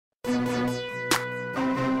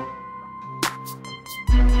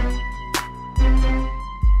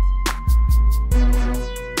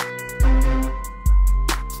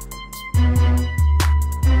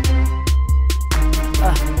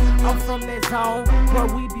zone, where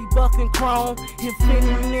we be bucking chrome. If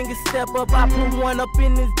any niggas step up, I put one up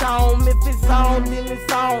in his dome. If it's on, then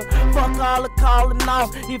it's on. Fuck all the calling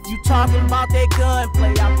off. If you talking about that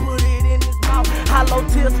gunplay, I put it in his mouth. Hollow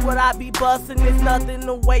tips, what I be bustin', it's nothing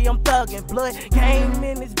the way I'm thuggin'. Blood came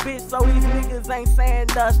in this bitch, so these niggas ain't saying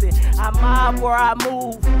nothing. I mob where I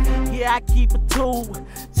move, yeah, I keep a tool.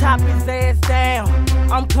 Chop his ass down,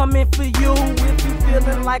 I'm coming for you. If you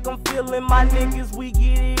feelin' like I'm feelin', my niggas, we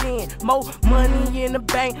get it in. More money in the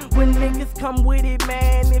bank when niggas come with it,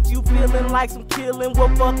 man. If you feelin' like some killin',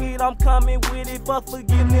 well fuck it, I'm coming with it. But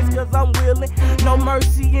forgiveness, cause I'm willin'. No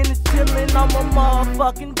mercy in this chillin', I'm a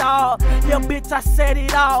motherfucking dog. Yeah, bitch, I set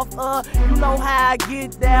it off. You know how I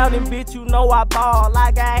get down, and bitch, you know I ball.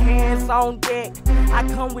 I got hands on deck, I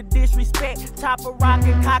come with disrespect. Top a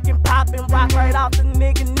rockin', cockin', poppin', rock right off the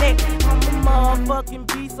nigga neck. I'm a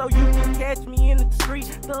motherfucking beast, so you can catch me in the street.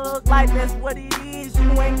 Thug life, that's what it is.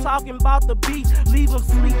 You ain't talking about the beat. Leave him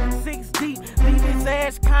sleep 6 deep, leave his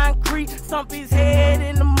ass concrete. Stump his head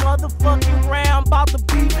in the motherfucking ground. About the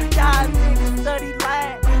beat, y'all niggas study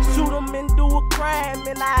life. Shoot him and do a crime,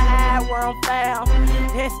 and I hide where I'm found.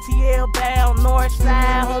 STL bound, north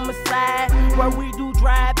side, homicide, where we do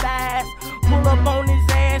drive-bys. Pull up on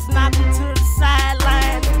his ass, knock him to the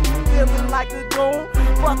sideline. Feeling like a goon,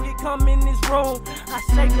 fuck it, come in this room. I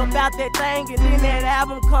shake about that thing, and then that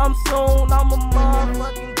album comes soon. I'm a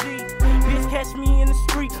motherfucking G. Bitch, catch me in the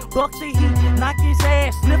street, buck the heat, knock his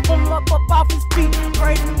ass, lift him up off his feet.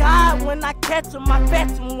 Pray to God when I catch him, I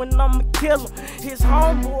fetch him when I'ma kill him. His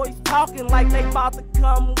homeboys talking like they about to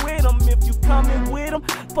come with him. If you coming with him,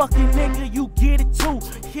 fucking nigga, you get it too.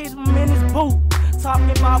 Hit him in his boot.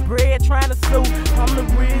 Talking about bread, trying to sue. I'm the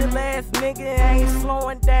real ass nigga, ain't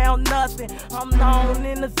slowing down nothing. I'm known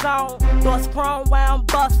in the zone, bust chrome while I'm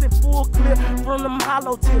busting. Full clip from them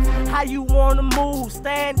hollow tips. How you wanna move?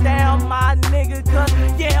 Stand down, my nigga, cause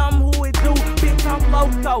yeah, I'm who it do. Bitch, I'm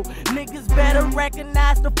loco. Niggas better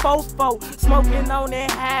recognize the fofo. Smoking on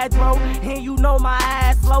that hydro, and you know my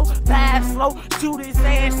eyes low. Dive slow, shoot his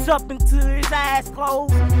ass up until his eyes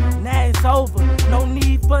closed. Now it's over, no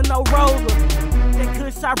need for no roller. That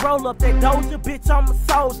kush I roll up, that doja, bitch, I'm a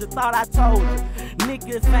soldier, thought I told you.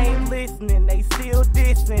 Niggas ain't listening, they still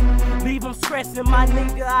dissing. Leave them stressing, my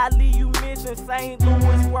nigga, I leave you missing. St.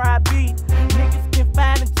 Louis where I be, niggas can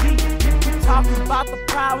find a G. If you talking about the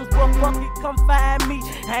problems, well fuck it, come find me.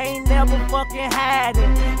 I ain't never fucking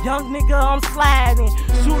hiding, young nigga, I'm sliding.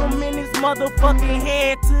 Shoot him in his motherfucking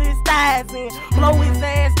head to his thighs and blow his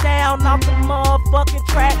ass down off the motherfucking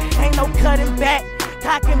track. Ain't no cutting back.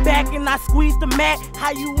 Cocking back and I squeeze the mat. How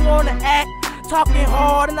you wanna act? Talking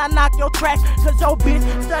hard and I knock your tracks. Cause your bitch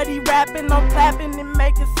study rapping, I'm clapping and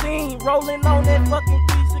make a scene. Rolling on that fucking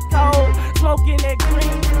piece of cold, smoking that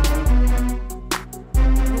green.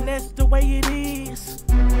 And that's the way it is.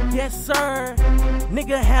 Yes sir,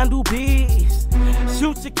 nigga handle biz.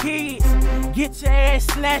 Shoot your kids, get your ass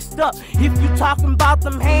snatched up. If you talking about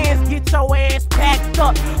them hands, get your ass packed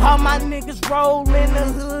up. All my niggas roll in the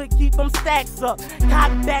hood, keep them stacks up.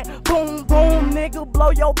 Cock back, boom, boom, nigga, blow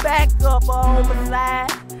your back up on the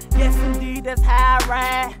side. Yes indeed, that's how I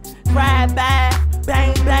ride. Drive by,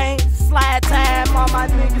 bang, bang, slide time. All my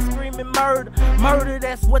niggas screaming murder, murder,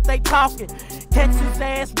 that's what they talking. Catch his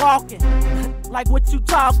ass walking, like what you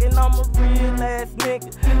talking, I'm a real ass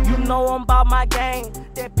nigga. You know I'm about my game.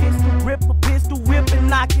 That pistol whip and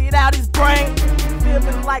knock it out his brain.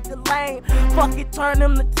 Feeling like a lame, fuck it, turn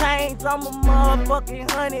him to change. I'm a motherfucking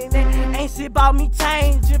honey, and ain't shit about me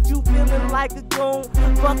change. If you feeling like a goon,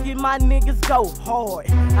 fuck it, my niggas go hard.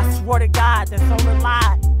 I swear to God, that's on the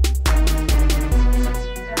lie.